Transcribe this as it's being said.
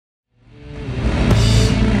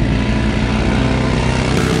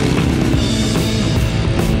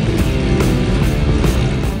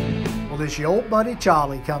This is your old buddy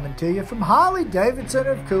Charlie coming to you from Harley-Davidson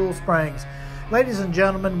of Cool Springs. Ladies and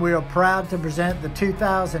gentlemen, we are proud to present the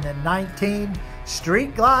 2019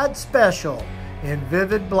 Street Glide Special in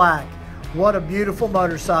vivid black. What a beautiful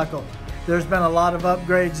motorcycle. There's been a lot of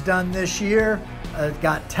upgrades done this year. It's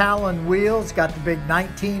got Talon wheels, got the big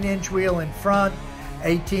 19-inch wheel in front,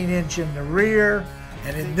 18-inch in the rear.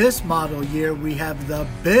 And in this model year, we have the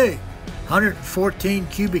big 114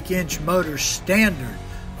 cubic inch motor standard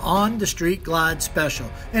on the Street Glide Special.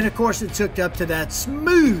 And of course, it's hooked up to that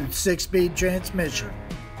smooth 6-speed transmission.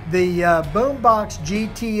 The Boombox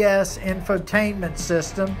GTS infotainment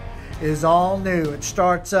system is all new. It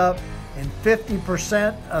starts up in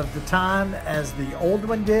 50% of the time as the old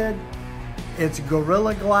one did. It's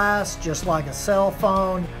Gorilla Glass, just like a cell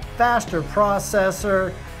phone, faster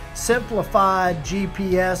processor, simplified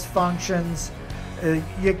GPS functions.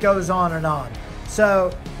 It goes on and on.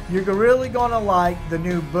 So you're really going to like the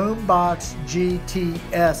new Boombox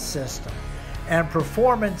GTS system. And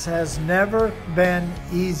performance has never been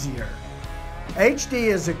easier. HD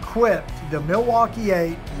is equipped the Milwaukee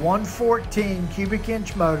 8 114 cubic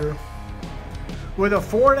inch motor with a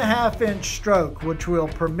 4.5-inch stroke, which will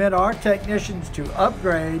permit our technicians to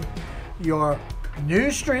upgrade your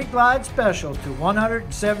new Street Glide Special to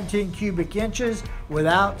 117 cubic inches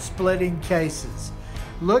without splitting cases.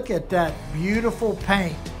 Look at that beautiful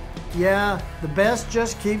paint. Yeah, the best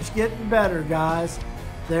just keeps getting better, guys.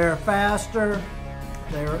 They're faster,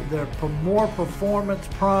 they're more performance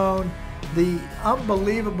prone. The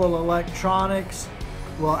unbelievable electronics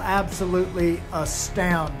will absolutely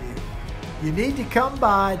astound you. You need to come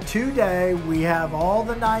by today. We have all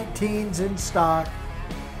the 19s in stock.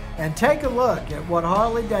 And take a look at what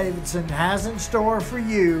Harley-Davidson has in store for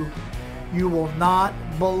you. You will not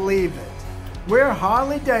believe it. We're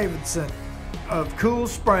Harley-Davidson of Cool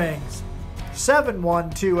Springs,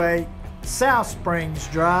 7128 South Springs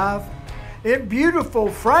Drive in beautiful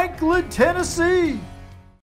Franklin, Tennessee.